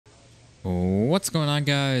What's going on,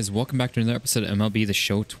 guys? Welcome back to another episode of MLB The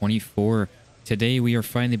Show 24. Today we are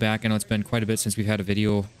finally back. I know it's been quite a bit since we've had a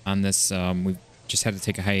video on this. We've just had to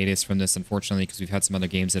take a hiatus from this, unfortunately, because we've had some other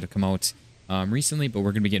games that have come out recently, but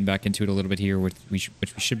we're going to be getting back into it a little bit here, which we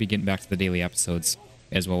should be getting back to the daily episodes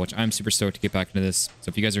as well, which I'm super stoked to get back into this. So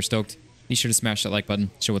if you guys are stoked, be sure to smash that like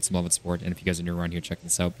button, show it some love and support, and if you guys are new around here checking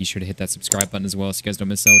this out, be sure to hit that subscribe button as well so you guys don't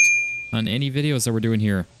miss out on any videos that we're doing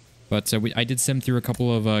here. But I did sim through a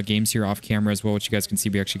couple of games here off camera as well, which you guys can see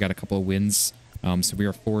we actually got a couple of wins. So we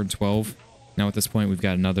are 4-12. Now at this point, we've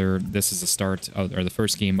got another, this is the start, of, or the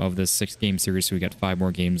first game of this 6-game series, so we got 5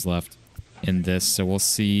 more games left in this. So we'll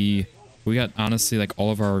see. We got, honestly, like all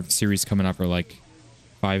of our series coming up are like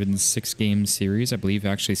 5 and 6 game series. I believe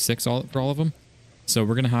actually 6 for all of them. So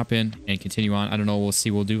we're going to hop in and continue on. I don't know, we'll see.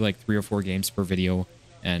 We'll do like 3 or 4 games per video,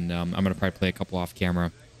 and I'm going to probably play a couple off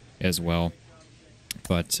camera as well.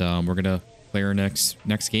 But we're going to play our next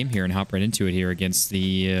game here and hop right into it here against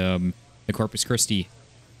the Corpus Christi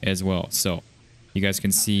as well. So you guys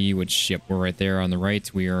can see which, yep, we're right there on the right.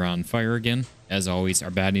 We are on fire again. As always, our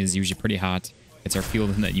batting is usually pretty hot. It's our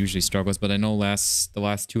fielding that usually struggles, but I know the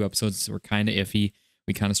last 2 episodes were kind of iffy.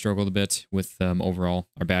 We kind of struggled a bit with overall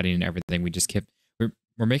our batting and everything. We just kept,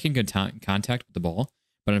 we're making good contact with the ball,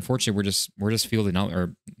 but unfortunately we're just fielding out,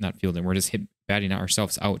 or not fielding, we're just batting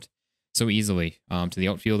ourselves out so easily to the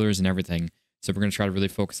outfielders and everything. So we're going to try to really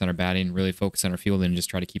focus on our batting, really focus on our fielding, and just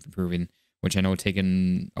try to keep improving, which I know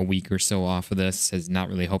taking a week or so off of this has not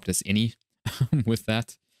really helped us any with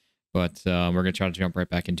that. But we're going to try to jump right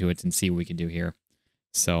back into it and see what we can do here.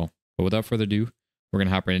 So, but without further ado, we're going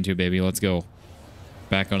to hop right into it, baby. Let's go.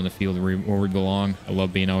 Back on the field where we belong. I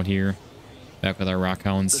love being out here. Back with our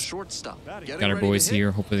Rockhounds. Got our boys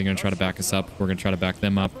here. Hopefully they're going to try to back us up. We're going to try to back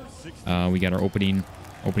them up. We got our opening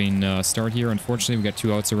start here. Unfortunately, we got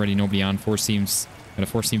 2 outs already. Nobody on. 4 seams. Got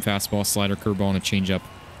a 4-seam fastball, slider, curveball, and a changeup.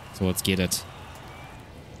 So let's get it.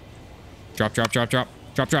 Drop, drop, drop, drop.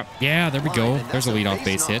 Drop, drop. Yeah, there we go. There's a leadoff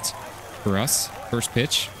base hit for us. First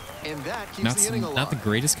pitch. Not the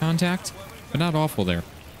greatest contact, but not awful there.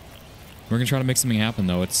 We're going to try to make something happen,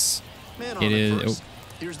 though. It is...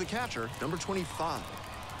 Here's the catcher, number 25.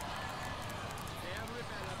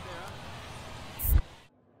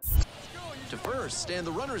 To first, and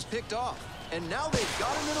the runner's picked off. And now they've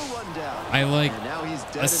got him in a rundown. I like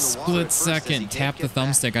a split second tap the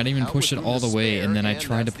thumbstick. I didn't even push it all the way, and then I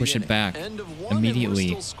tried to push it back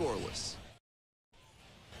immediately.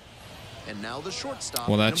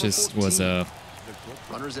 Well, that just was a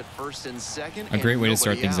great way to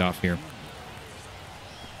start things off here.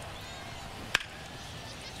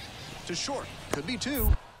 To short, could be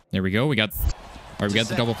 2. There we go. We got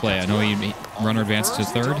the double play. I know he runner advanced to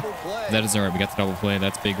third. That is all right. We got the double play.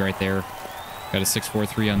 That's big right there. Got a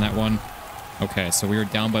 6-4-3 on that one. Okay, so we are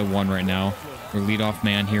down by 1 right now. We're leadoff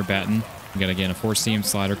man here batting. We got, again, a 4-seam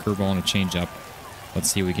slider, curveball, and a changeup.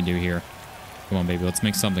 Let's see what we can do here. Come on, baby. Let's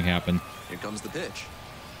make something happen. Here comes the pitch.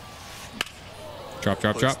 Drop,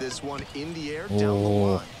 drop, drop. This one in the air, down the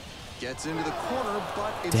line. Gets into the corner,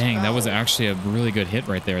 but it's dang, foul. That was actually a really good hit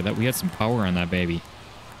right there. That we had some power on that baby.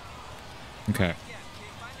 Okay. A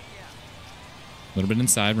little bit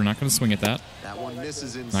inside. We're not going to swing at that. That one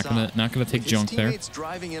misses inside. Not gonna take junk there.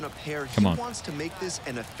 Driving in a pair, Come on. He wants to make this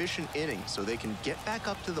an efficient inning so they can get back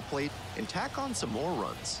up to the plate and tack on some more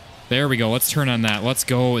runs. There we go. Let's turn on that. Let's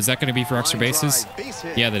go. Is that going to be for extra bases?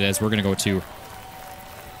 Yeah, that is. We're going to go 2.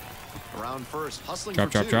 Around first, hustling drop,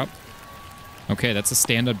 drop, drop. Okay, that's a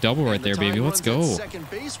stand-up double right there, baby. Let's go.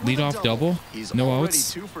 Lead off double. No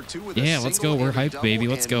outs. Yeah, let's go. We're hyped, baby.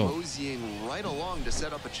 Let's go. Right along to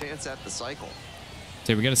set up a chance at the cycle.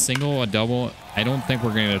 So we got a single, a double. I don't think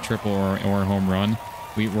we're going to get a triple or a home run.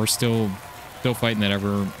 We're still fighting that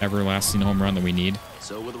everlasting home run that we need.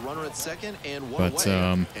 So with a runner at second and 1 but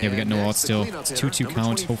away, yeah, we got no outs still. It's 2-2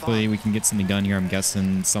 count. Hopefully we can get something done here. I'm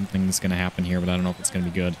guessing something's going to happen here, but I don't know if it's going to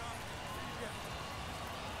be good.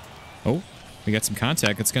 Oh, we got some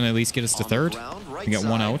contact. It's going to at least get us to third. We got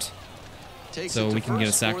 1 out. So we can get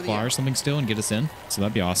a sac fly or something still and get us in. So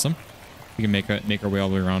that'd be awesome. We can make our way all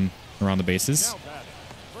the way around the bases.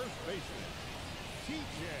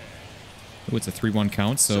 Oh, it's a 3-1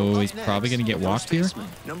 count, so he's probably going to get walked here,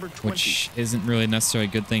 which isn't really necessarily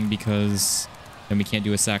a good thing because then we can't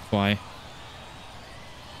do a sac fly.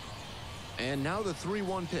 And now the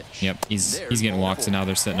 3-1 pitch. Yep, he's getting walked, so now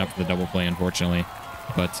they're setting up for the double play, unfortunately.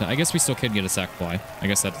 But I guess we still could get a sac fly. I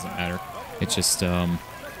guess that doesn't matter. It's just now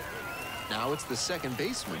it's the second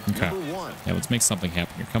baseman, okay. number 1. Yeah, let's make something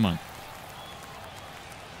happen here. Come on.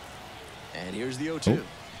 And here's the 0-2. Oh.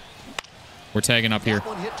 We're tagging up here. That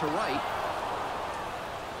one hit to right.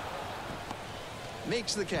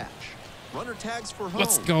 Makes the catch. Runner tags for home.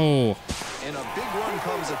 Let's go. And a big run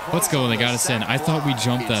comes across. Let's go. On They the got us in. sac I thought we fly.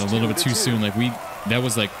 jumped that a It's little bit too 2-2. soon. Like that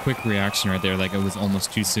was like quick reaction right there. Like it was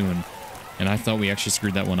almost too soon. And I thought we actually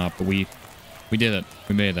screwed that one up, but we did it.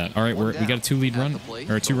 We made that. All right, we got a 2-lead run,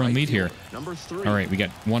 or a 2-run lead here. Number 3. All right, we got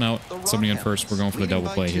one out, somebody on first. We're going for the double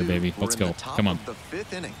play here, baby. Let's go. Come on. The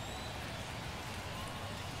 5th inning.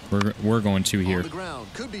 We're going 2 here. On the ground.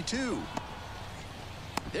 Could be 2.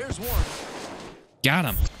 There's 1. Got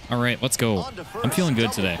him. All right, let's go. I'm feeling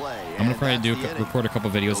good today. I'm gonna probably record a couple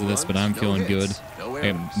videos of this, but I'm feeling good.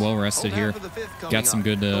 I'm well rested here. Got some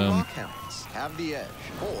good. Have the edge.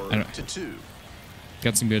 4-2.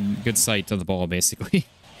 Got some good sight to the ball, basically.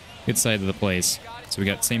 Good sight of the plays. So we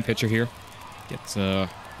got same pitcher here. Get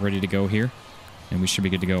ready to go here, and we should be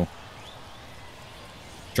good to go.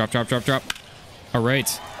 Drop. All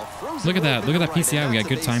right. Look at that. Look at that PCI. We got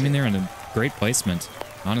good timing there and a great placement.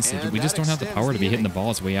 Honestly, we just don't have the power to be hitting the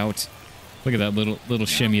balls way out. Look at that little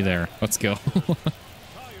shimmy there. Let's go.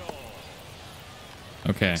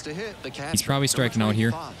 Okay. He's probably striking out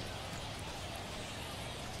here.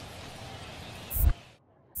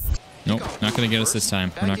 Nope, not going to get us this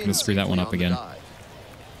time. We're not going to screw that one up again.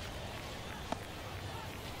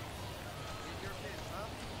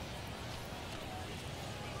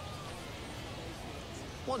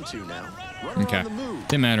 Okay.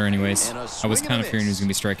 Didn't matter anyways. I was kind of fearing he was going to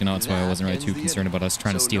be striking out, so I wasn't really too concerned about us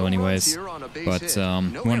trying to steal anyways. But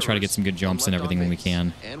we want to try to get some good jumps and everything when we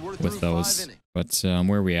can with those. But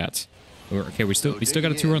where are we at? Okay, we still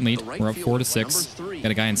got a 2-run lead. We're up 4-6.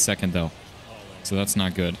 Got a guy in second, though. So that's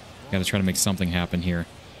not good. Got to try to make something happen here.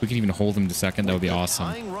 If we can even hold him to second, that would be awesome.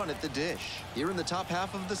 Tying run at the dish here in the top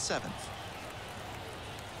half of the 7th.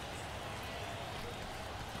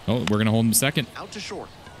 Oh, we're going to hold him to second. Out to short.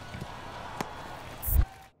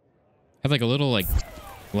 Had like a little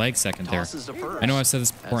lag second there. I know I've said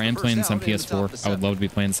this before. I am playing this on PS4. I would love to be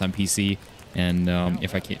playing this on PC, and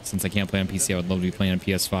since I can't play on PC, I would love to be playing on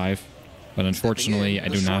PS5. But unfortunately, I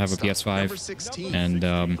do not have a PS5, and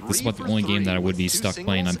this is about the only game that I would be stuck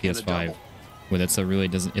playing on PS5 with it. So it really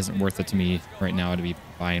isn't worth it to me right now to be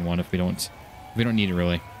buying one if we don't need it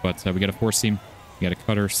really. But we got a 4-seam, we got a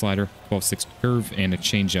cutter, slider, 12-6 curve, and a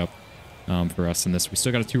changeup for us in this. We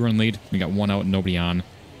still got a 2-run lead. We got 1 out and nobody on.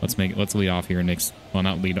 Let's lead off here next. Well,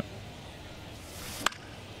 not lead.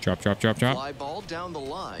 Drop. Fly ball down the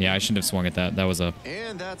line. Yeah, I shouldn't have swung at that. That was a.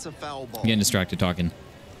 And that's a foul ball. I'm getting distracted talking,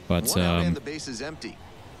 but and the base is empty.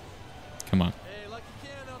 Come on.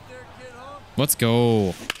 Let's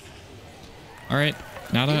go. All right,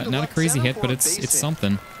 not a crazy hit, but it's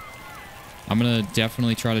something. I'm gonna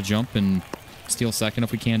definitely try to jump and steal second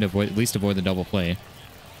if we can to at least avoid the double play,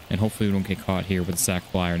 and hopefully we don't get caught here with a sac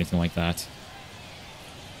fly or anything like that.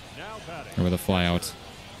 Or with a fly out.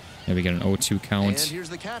 Yeah, we got an 0-2 count. And here's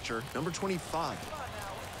the catcher, number 25.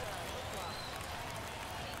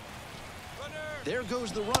 There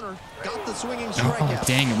goes the runner. Got the swinging strikeout. Oh,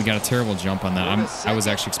 dang it. We got a terrible jump on that. I was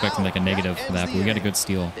actually expecting like a negative for that, but we got a good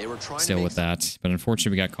steal still with that. But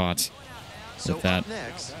unfortunately, we got caught with that.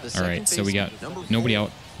 All right, so we got nobody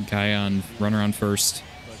out. Guy on, runner on first.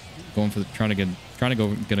 Going for the, gonna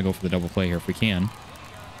go for the double play here if we can.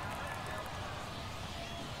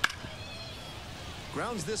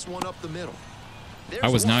 Grounds this one up the middle. I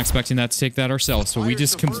was not expecting that to take that ourselves, so we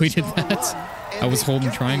just completed that. I was holding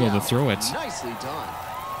triangle to throw it. Nicely done.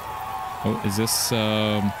 Oh, is this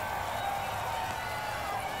I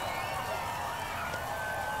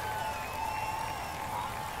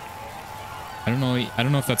don't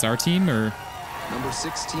know if that's our team or number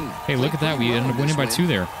 16. Hey, look at that. We ended up winning by 2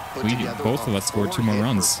 there. Both of us scored 2 more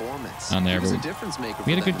runs on there. But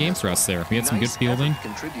we had a good game for us there. We had some good fielding.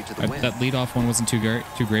 That leadoff one wasn't too great,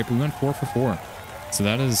 but we went 4 for 4. So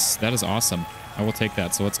that is awesome. I will take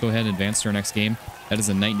that. So let's go ahead and advance to our next game. That is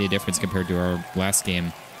a night and day difference compared to our last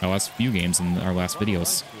game, our last few games in our last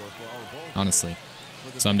videos, honestly.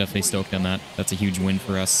 So I'm definitely stoked on that. That's a huge win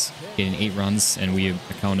for us, getting 8 runs, and we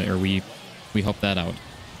helped that out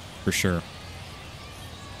for sure.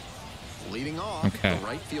 Leading off, okay. The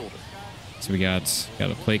right fielder. So we got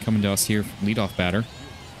a play coming to us here, leadoff batter.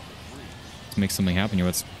 Let's make something happen here.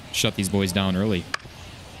 Let's shut these boys down early.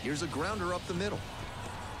 Here's a grounder up the middle.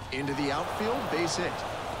 Into the outfield, base hit.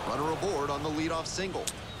 Runner aboard on the leadoff single.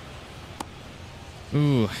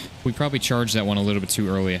 Ooh, we probably charged that one a little bit too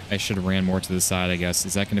early. I should have ran more to the side, I guess.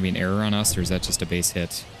 Is that going to be an error on us, or is that just a base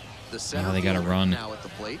hit? Oh, they got to run.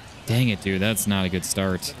 Dang it, dude. That's not a good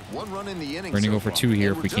start. One run in the inning. We're going to go for 2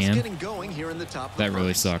 here if we can. That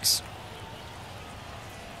really first. sucks.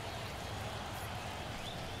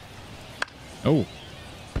 Oh.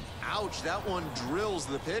 Ouch, that one drills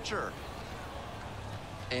the pitcher.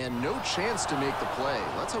 And no chance to make the play.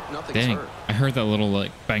 Let's hope nothing's Dang, hurt. I heard that little,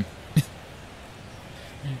 like, bang.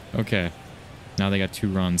 Okay. Now they got 2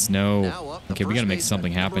 runs. No. Okay, we got to make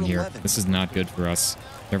something happen here. This is not good for us.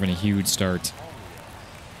 They're having a huge start.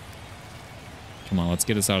 Come on, let's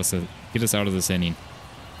get us out of this inning.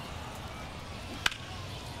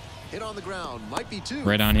 Hit on the ground, might be 2.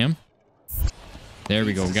 Right on him. There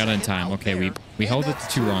we go. We got it in time. Okay, we held it to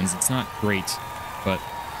 2 runs. It's not great, but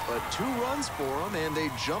 2 runs for them, and they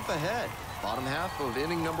jump ahead. Bottom half of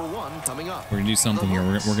inning number 1 coming up. We're gonna do something here.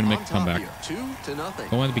 We're gonna make a comeback. 2-0.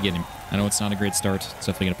 Go at the beginning. I know it's not a great start. It's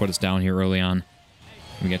definitely gonna put us down here early on.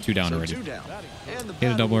 We got 2 down already.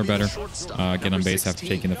 Hit a double or better. Get on base after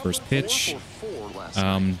taking the first pitch.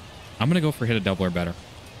 I'm gonna go for hit a double or better.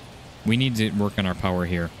 We need to work on our power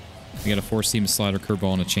here. We got a 4-seam slider,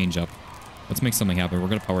 curveball, and a changeup. Let's make something happen. We're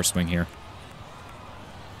gonna power swing here.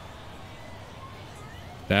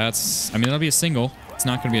 That'll be a single. It's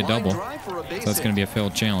not going to be a double. So that's going to be a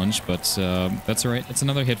failed challenge, but that's all right. It's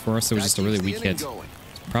another hit for us. It was just a really weak hit.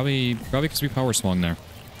 Probably because we power swung there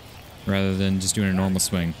rather than just doing a normal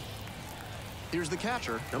swing. Here's the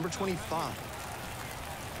catcher, number 25.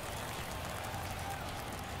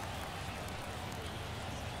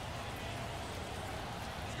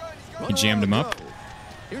 He jammed him up.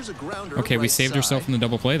 Okay, we saved ourselves from the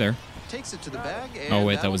double play there. Oh,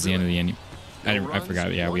 wait, that was the end of the inning. I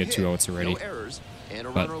forgot. Yeah, we had 2 outs already.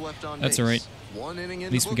 But that's all right.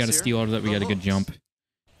 At least we got a steal out of that. We got a good jump.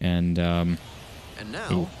 And, ooh.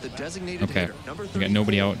 Okay, we got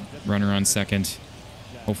nobody out. Runner on second.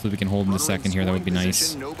 Hopefully we can hold him to second here. That would be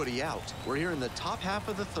nice. Nobody out. We're here in the top half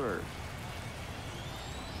of the 3rd.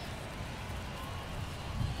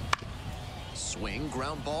 Swing,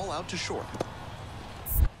 ground ball out to short.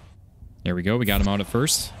 There we go. We got him out at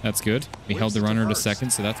first. That's good. We held the runner to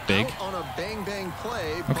second, so that's big.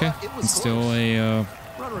 Okay, it's still a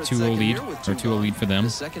 2-0 lead, or 2-0 lead for them.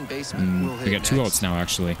 And we got 2 outs now,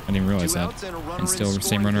 actually. I didn't realize that. And still the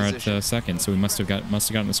same runner at second, so we must have gotten the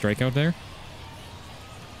strikeout there.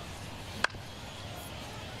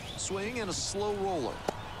 Swing and a slow roller.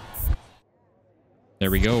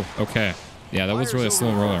 There we go. Okay. Yeah, that was really a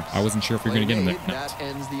slow roller. I wasn't sure if we were going to get him there.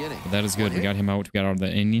 But that is good. We got him out. We got out of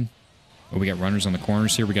the inning. Oh, we got runners on the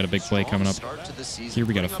corners here. We got a big play coming up. Here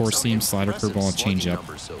we got a 4-seam slider, curveball, and changeup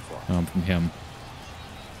from him.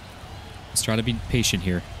 Let's try to be patient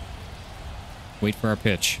here. Wait for our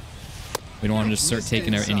pitch. We don't want to just start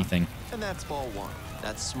taking out anything. And that's ball 1.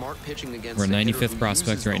 That's smart pitching against We're 95th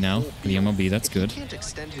prospect right now for the MLB. That's good. He can't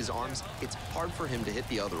extend his arms. It's hard for him to hit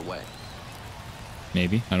the other way.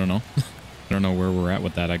 Maybe. I don't know. I don't know where we're at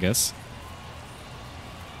with that, I guess.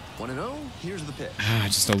 1-0. Here's the pitch.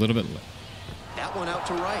 Just a little bit. That one out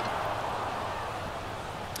to right.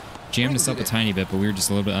 Jammed us up a tiny bit, but we were just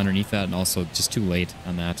a little bit underneath that and also just too late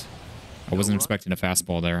on that. I wasn't expecting a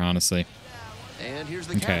fastball there, honestly. And here's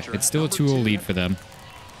the okay, it's still a 2-0 lead for them.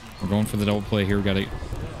 We're going for the double play here. We got to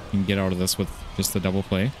get out of this with just the double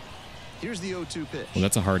play. Here's the 0-2 pitch. Well,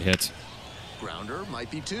 that's a hard hit. Grounder might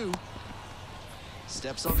be 2.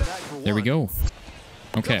 Steps on the back for 1. There we go.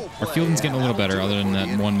 Okay, our fielding's getting a little better other than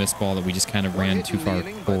that one missed ball that we just kind of ran too far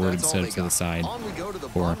forward instead of to the side.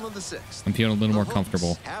 I'm feeling a little more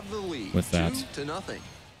comfortable with that.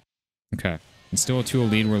 Okay, it's still a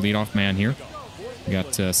 2-0 lead. We're a leadoff man here. We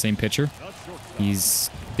got same pitcher. He's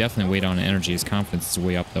definitely way down in energy. His confidence is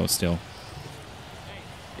way up, though, still.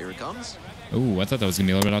 Here it comes. Ooh, I thought that was going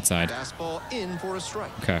to be a little bit outside. Fastball in for a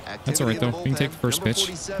strike. Okay, that's all right, though. We can take the first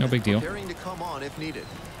pitch. No big deal. To come on if needed.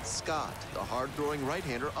 Scott, the hard-throwing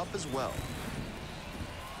right-hander, up as well.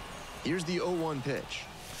 Here's the 0-1 pitch.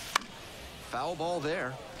 Foul ball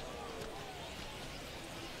there.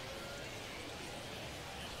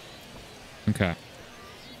 Okay.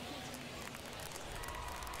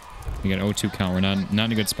 We got 0-2 count. We're not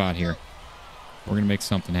in a good spot here. We're going to make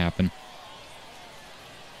something happen.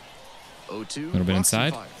 0-2. A little bit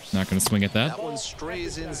inside. Not going to swing at that. That one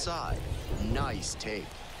strays inside. Nice take.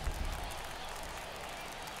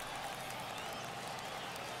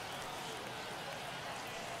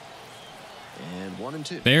 And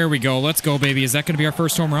 1-2. There we go. Let's go, baby. Is that going to be our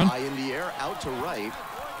first home run? High in the air, out to right.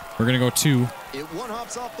 We're going to go 2. It one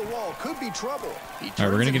hops off the wall. Could be trouble. All right,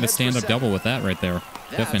 we're going to get a stand-up double with that right there.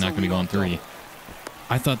 Definitely not going to be going 3.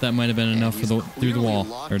 I thought that might have been enough for through the wall,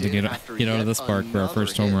 or to get out of this park for our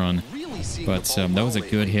first home run. But that was a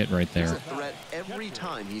good hit right there.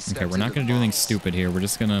 Okay, we're not going to do anything stupid here. We're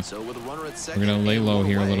just going to lay low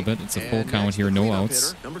here a little bit. It's a full count here, no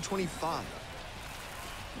outs.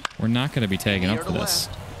 We're not going to be tagging up for this.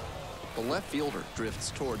 The left fielder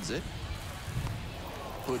drifts towards it.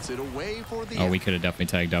 Puts it away for the we could have definitely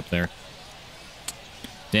tagged up there.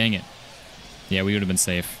 Dang it. Yeah, we would have been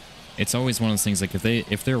safe. It's always one of those things, like,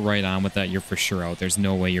 if they're right on with that, you're for sure out. There's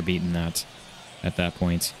no way you're beating that at that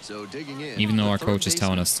point. So digging in, even though our coach is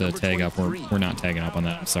telling us to tag up, we're not tagging up on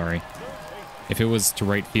that. I'm sorry. If it was to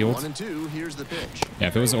right field, 1-2, here's the pitch. yeah,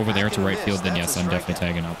 if it was over there to right field, then yes, I'm definitely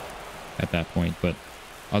tagging up at that point. But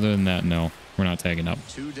other than that, no, we're not tagging up.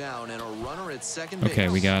 2 down and a runner at second Okay,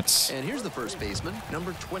 base. we got... And here's the first baseman,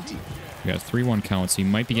 number 20. We got a 3-1 count, so he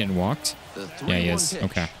might be getting walked. The Yeah, he 3-1 is. pitch.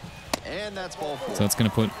 Okay. And that's ball 4. So that's going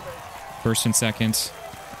to put first and second.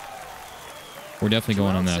 We're definitely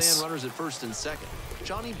going on this. Sand runners at first and second.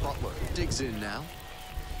 Johnny Butler digs in now.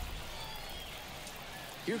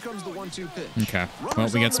 Here comes the 1-2 pitch. Okay. Well,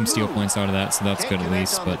 we got some steal points out of that, so that's good at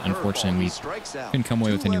least. But unfortunately, we couldn't come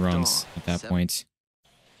away with any runs at that point.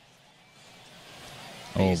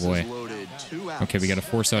 Oh, boy. Okay, we got to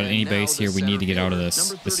force out any base here. We need to get out of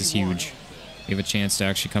this. This is huge. We have a chance to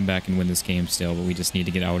actually come back and win this game still, but we just need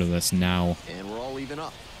to get out of this now. And we're all even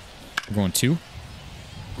up. We're going 2.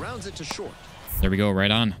 Grounds it to short. There we go, right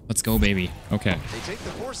on. Let's go, baby. Okay. They take the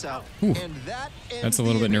force out, Ooh. and that That's a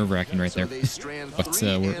little bit nerve-wracking right there. But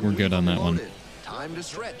we're good on that one. Time to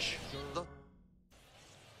stretch.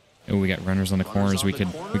 Oh, we got runners on the corners. We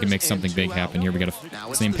could make something big happen here. We got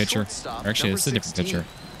a same pitcher. Or actually, it's a different pitcher.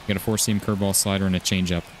 We got a 4-seam curveball slider and a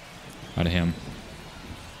changeup out of him.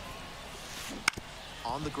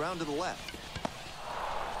 On the ground to the left.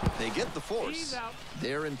 They get the force.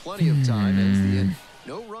 They're in plenty of time. Ends the inning.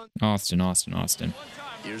 No run. Austin.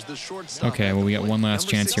 Here's the shortstop. Okay, well, we got one last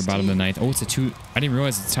chance here, bottom of the ninth. Oh, it's a 2. I didn't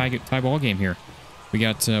realize it's a tie ball game here. We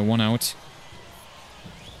got 1 out.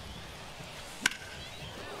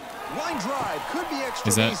 Line drive could be extra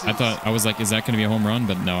Is that? bases. I was like, is that going to be a home run?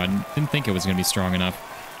 But no, I didn't think it was going to be strong enough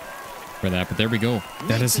for that. But there we go.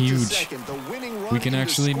 That is Makes it to huge. second, the winning run We can into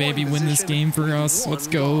actually scoring maybe win this position game for with us. Let's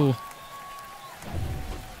 1 go. gone.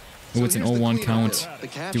 Oh, it's an here's the 0-1 cleanup count. hitter, the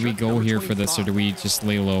catcher, Do we go number here for this, or do 25. we just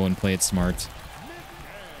lay low and play it smart?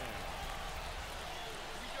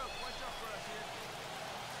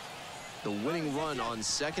 The winning run on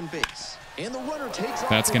second base. And the runner takes off.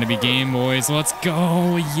 That's for going to be third. game, boys. Let's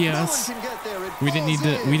go. Yes. No one can get there. It We didn't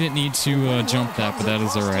falls need to in. jump that, but that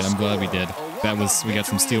is all right. I'm glad we did. We got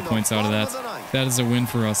some steal points out of that. That is a win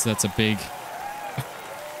for us. That's a big.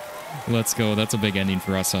 Let's go. That's a big ending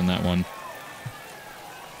for us on that one.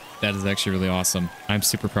 That is actually really awesome. I'm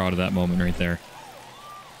super proud of that moment right there.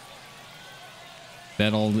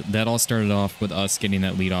 That all started off with us getting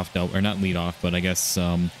that leadoff double, or not leadoff, but I guess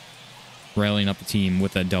rallying up the team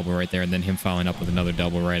with that double right there, and then him following up with another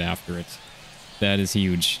double right after it. That is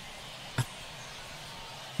huge.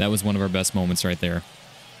 That was one of our best moments right there.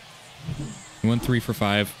 We went 3 for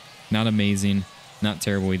 5. Not amazing, not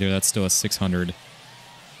terrible either. That's still a 600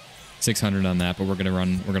 on that, but we're gonna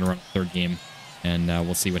run a third game, and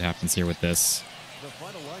we'll see what happens here with this.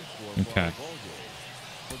 Okay.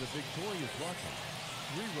 For the victorious Rockies,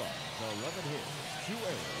 3 runs, 11 hits, 2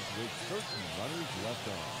 errors with 13 runners left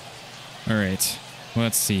on. All right,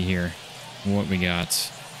 let's see here what we got.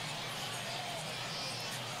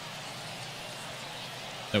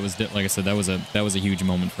 That was, like I said, that was a huge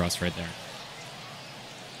moment for us right there.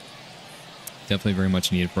 Definitely very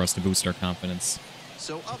much needed for us to boost our confidence.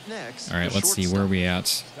 So up next. All right, the let's see shortstop. where we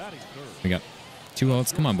at. We got 2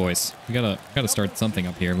 outs. Come on, boys. We gotta start something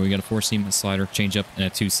up here. We got a 4-seam, a slider, changeup, and a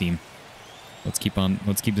 2-seam. Let's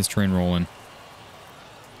keep this train rolling.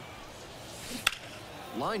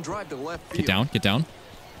 Line drive to left field. Get down.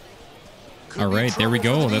 Could All be right, there we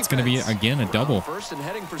trouble for go. the That's gonna be defense. again a double First and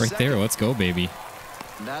heading for right there. second. Let's go, baby.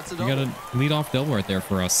 That's a We double. got a lead-off double right there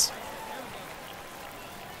for us.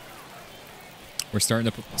 We're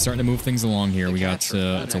starting to move things along here. We got it's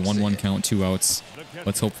a 1-1 count, 2 outs.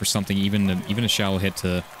 Let's hope for something, even a shallow hit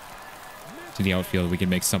to the outfield. We can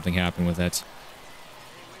make something happen with it.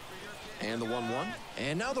 And the 1-1.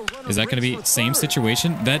 And now the runner Is that going to be breaks for same third.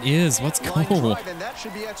 situation? That is. Let's Line go. drive, and that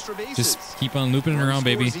should be extra bases. Just keep on looping it Runner around,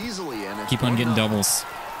 baby. scores easily, and it's Keep on getting 1-0. doubles.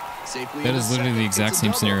 Safely That into is literally the second. exact It's a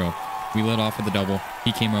same double. scenario. We led off with the double.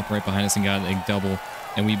 He came up right behind us and got a double,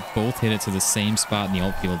 and we both hit it to the same spot in the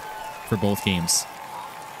outfield for both games.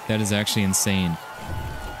 That is actually insane.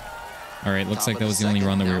 All right, looks Top like of that the was the only second,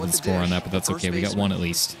 run that we now were able at to the score on dish, that, but that's the okay. first We got baseman. one at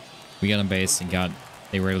least. We got on base and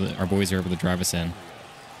our boys were able to drive us in.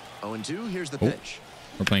 0-2. Here's the Oh. pitch.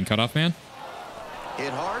 We're playing cutoff man.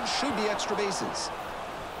 Hit hard, should be extra bases.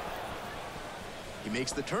 He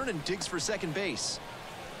makes the turn and digs for second base.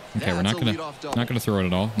 Okay, we're That's not a gonna leadoff double. throw it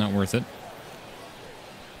at all. Not worth it.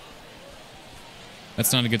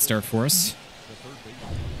 That's not a good start for us.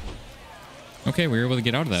 Okay, we were able to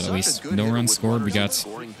get out of that at least. No runs scored. We got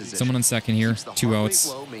someone on second here. 2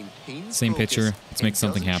 outs. Same pitcher. Let's make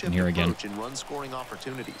something happen here again.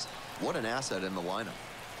 What an asset in the lineup.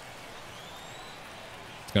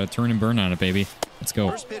 It's got a turn and burn on it, baby. Let's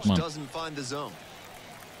go. First pitch Come on. doesn't find the zone.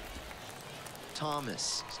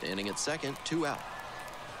 Thomas standing at second, 2 out.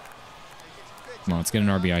 Come on, let's get an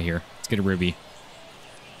RBI here. Let's get a ribby.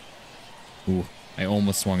 Ooh, I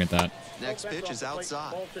almost swung at that. Next pitch is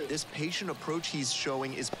outside. This patient approach he's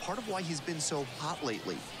showing is part of why he's been so hot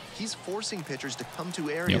lately. He's forcing pitchers to come to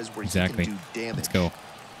areas where exactly. he can do damage. Let's go.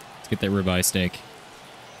 Let's get that ribeye steak.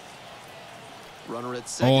 Runner at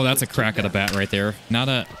second. Oh, that's a crack of the bat right there. Not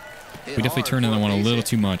a... We definitely turned in the one a little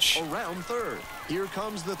too much. Around third. Here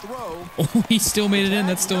comes the throw. Oh, he still made it in.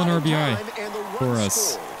 That's still an RBI for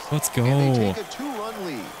us. Let's go.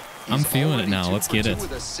 I'm feeling it now. Let's get it.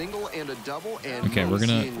 Okay, we're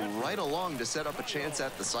gonna right along to set up a chance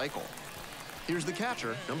at the cycle. Here's the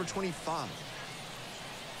catcher, number 25.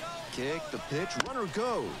 Kick the pitch, runner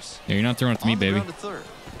goes. Yeah, you're not throwing it to me, baby.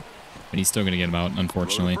 But he's still gonna get him out,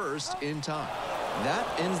 unfortunately. First in time.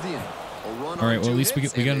 That ends the inning. All right, well at least we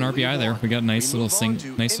got an RBI there. We got a nice little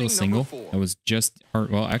single. That was just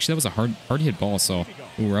hard. Well, actually that was a hard hit ball. So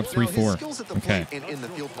ooh, we're up 3-4. Okay.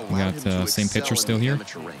 We got same pitcher still here.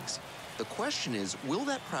 The question is, will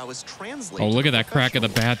that prowess translate? Oh, look at that crack of the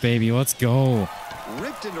bat, baby. Let's go.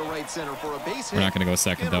 Ripped into right center for a base hit. We're not gonna go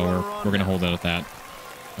second though. We're gonna hold it at that.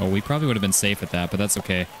 Oh, we probably would have been safe at that, but that's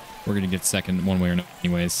okay. We're gonna get second one way or another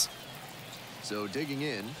anyways. So digging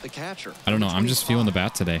in, the catcher. I don't know. I'm just feeling the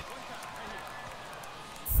bat today.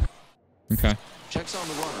 Okay. Checks on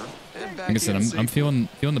the runner and back like I said, I'm feeling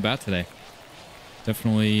the bat today.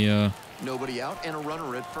 Definitely. Nobody out and a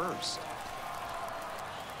runner at first.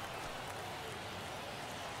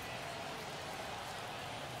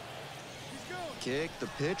 Kick the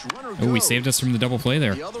pitch, runner goes. Oh, we saved us from the double play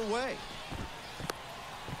there. The other way.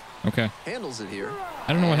 Okay. Handles it here.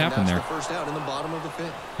 I don't know what happened there. The first out in the bottom of the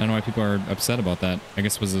fifth. I don't know why people are upset about that. I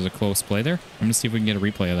guess was it a close play there? I'm gonna see if we can get a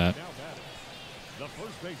replay of that.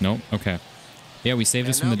 Nope. Okay. Yeah, we saved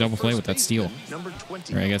us from the double play with that steal. Number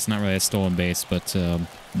 20. Or I guess not really a stolen base, but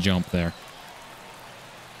jump there.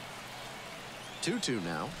 2-2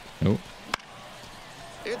 now. Oh.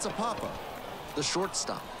 It's a pop-up. The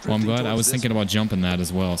shortstop. Well, I'm glad. I was thinking about jumping that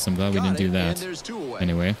as well, so I'm glad we didn't do that.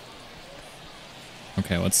 Anyway.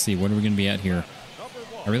 Okay, let's see. What are we going to be at here?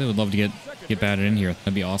 I really would love to get batted in here.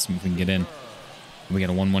 That'd be awesome if we can get in. We got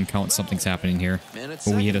a 1-1 count. Something's happening here.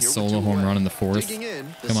 Oh, we hit a solo home run in the fourth.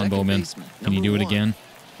 Come on, Bowman. Can you do it again?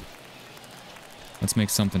 Let's make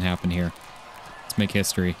something happen here. Let's make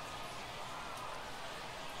history.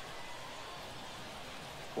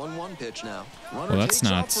 1-1 pitch now. Well, that's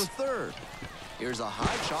not... Here's a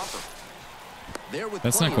high chopper.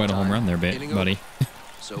 That's not quite a home run there, buddy.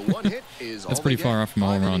 So one hit is that's pretty far off from a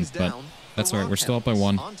home run, but that's all right. We're still up by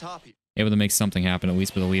 1. Able to make something happen, at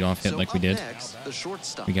least with a leadoff hit like we did.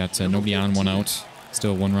 We got nobody on, 1 out.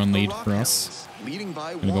 Still a 1-run lead for us.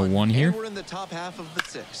 Gonna go 1 here. We're in the top half of the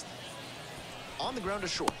 6th. On the ground to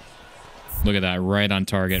short. Look at that, right on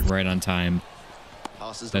target, right on time.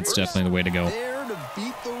 That's definitely the way to go. There to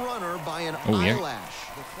beat the runner by an oh yeah, eyelash.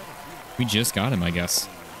 we just got him, I guess.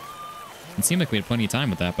 It seemed like we had plenty of time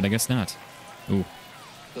with that, but I guess not. Ooh,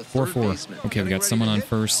 4-4. Okay, we got someone on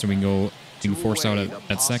first, so we can force out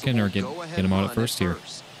at second or get him out at first here.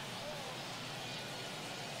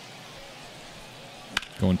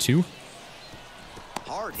 Going 2.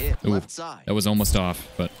 Hard hit. Ooh, Left side. that was almost off,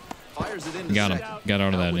 but we got him. Got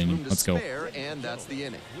out of that inning. Let's go. And that's the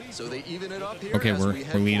inning. So they even it up here. Okay, we're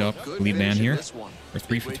lead man here. We're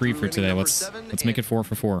 3 for 3 for today. Let's make it 4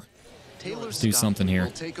 for 4. Let's do something here.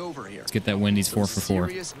 Let's get that Wendy's 4 for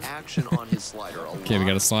 4. Okay, we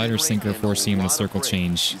got a slider, sinker, 4-seam, and a circle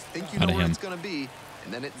change out of him.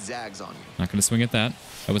 Not gonna swing at that.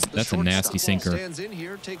 That's a nasty sinker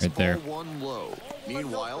right there.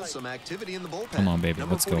 Come on, baby,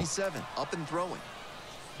 let's go.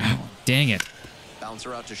 Ow, dang it.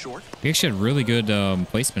 We actually had really good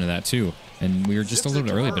placement of that too, and we were just a little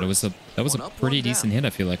bit early, but that was a pretty decent hit.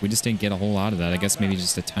 I feel like we just didn't get a whole lot of that. I guess maybe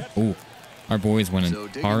just a time. Oh, our boys went in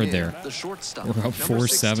hard there. We're up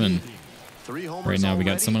 4-7 right now. We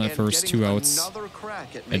got someone at first, 2 outs.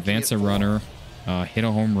 Advance a runner, hit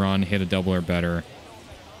a home run, hit a double or better.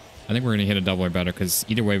 I think we're gonna hit a double or better because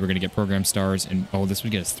either way we're gonna get program stars. And oh, this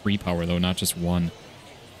would get us 3 power though, not just 1.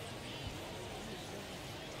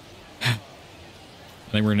 I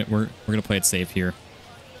think we're gonna play it safe here.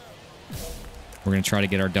 We're gonna try to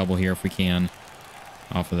get our double here if we can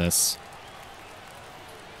off of this.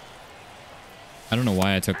 I don't know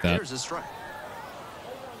why I took that.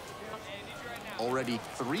 Already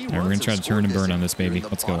 3 runs We're going to try to turn and burn on this baby.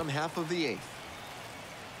 Let's go. Half of the 8th.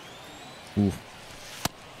 Ooh.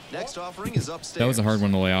 Next offering is upstairs. That was a hard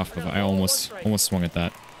one to lay off of. I almost swung at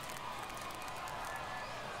that.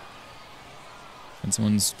 And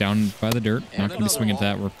someone's down by the dirt. Not going to be swinging at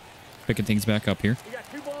that. We're picking things back up here.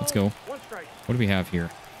 Let's go. What do we have here?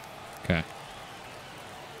 Okay.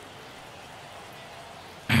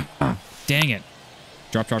 Dang it.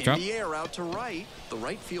 Drop, drop, drop. In the air out to right. The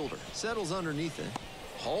right fielder settles underneath it.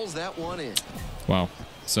 Hauls that one in. Wow.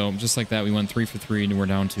 So just like that, we went 3 for 3, and we're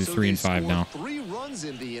down to 3 and 5 now. 3 runs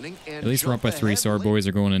in the inning, and at least we're up by 3, so our boys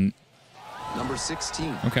are going in. Number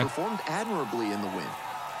 16 okay. Performed admirably in the win.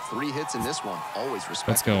 3 hits in this one. Always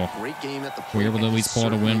respected. Let's go. Great game at the plate. We're able to at least pull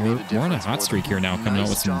out a win. We're on a hot streak here now, coming out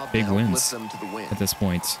with some big wins at this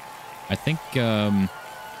point. I think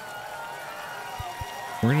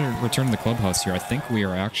we're going to return to the clubhouse here. I think we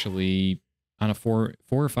are actually on a 4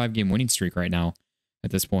 or 5 game winning streak right now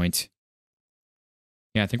at this point.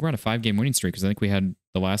 Yeah, I think we're on a 5 game winning streak because I think we had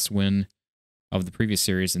the last win of the previous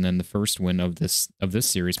series and then the first win of this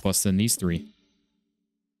series plus then these 3.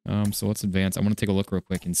 So let's advance. I want to take a look real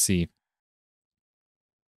quick and see.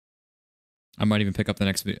 I might even pick up the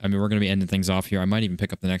next video. I mean, we're going to be ending things off here. I might even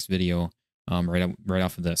pick up the next video right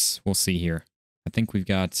off of this. We'll see here. I think we've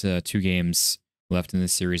got 2 games left in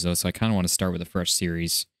this series, though, so I kind of want to start with a fresh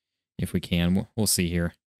series if we can. We'll see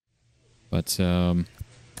here. But,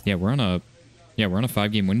 yeah, we're on a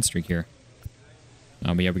 5 game winning streak here.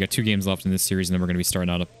 But yeah, we got 2 games left in this series, and then we're going to be starting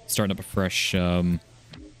up a fresh,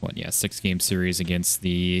 6 game series against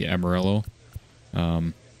the Amarillo.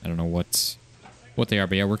 I don't know what they are,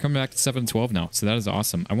 but yeah, we're coming back to 7-12 now, so that is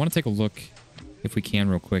awesome. I want to take a look, if we can,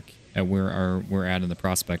 real quick, at where we're at in the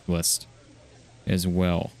prospect list as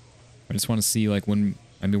well. I just want to see, like, when,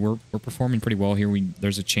 I mean, we're performing pretty well here.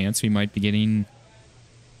 There's a chance we might be getting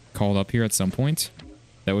called up here at some point.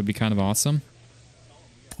 That would be kind of awesome.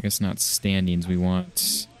 I guess not standings. We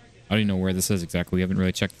want, I don't even know where this is exactly. We haven't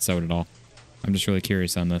really checked this out at all. I'm just really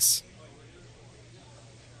curious on this.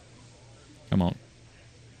 Come on.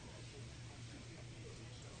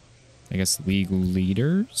 I guess league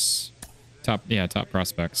leaders? Top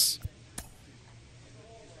prospects.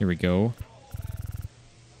 Here we go.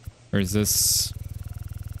 Or is this...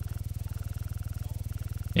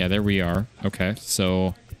 Yeah, there we are. Okay,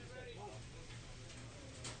 so...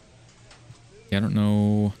 Yeah, I don't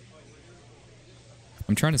know...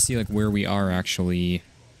 I'm trying to see, like, where we are actually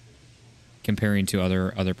comparing to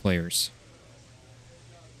other players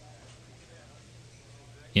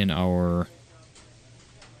in our...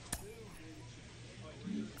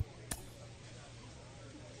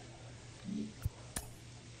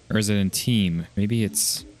 Or is it in team? Maybe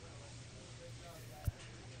it's...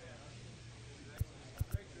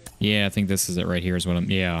 Yeah, I think this is it right here is what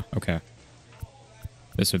I'm... Yeah, okay.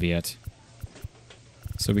 This would be it.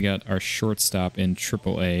 So we got our shortstop in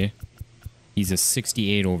AAA. He's a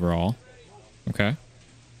 68 overall. Okay.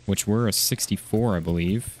 Which we're a 64, I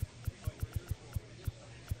believe.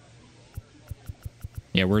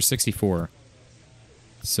 Yeah, we're a 64.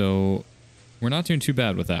 So we're not doing too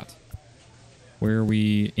bad with that. Where are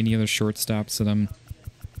we? Any other shortstops that I'm...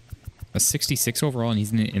 A 66 overall and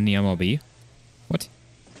he's in the MLB? What?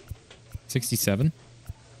 67?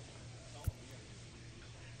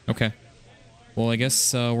 Okay. Well, I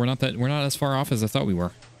guess we're not as far off as I thought we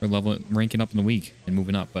were. We're ranking up in the league and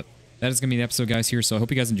moving up, but that is going to be the episode, guys, here. So I hope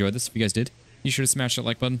you guys enjoyed this. If you guys did, be sure to smash that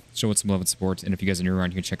like button, show it some love and support. And if you guys are new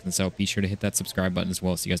around here checking this out, be sure to hit that subscribe button as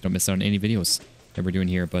well so you guys don't miss out on any videos that we're doing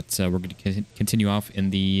here. But we're going to continue off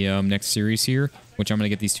in the next series here, which I'm going to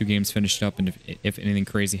get these 2 games finished up. And if anything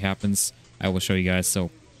crazy happens, I will show you guys. So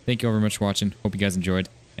thank you all very much for watching. Hope you guys enjoyed,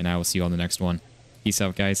 and I will see you on the next one. Peace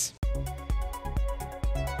out, guys.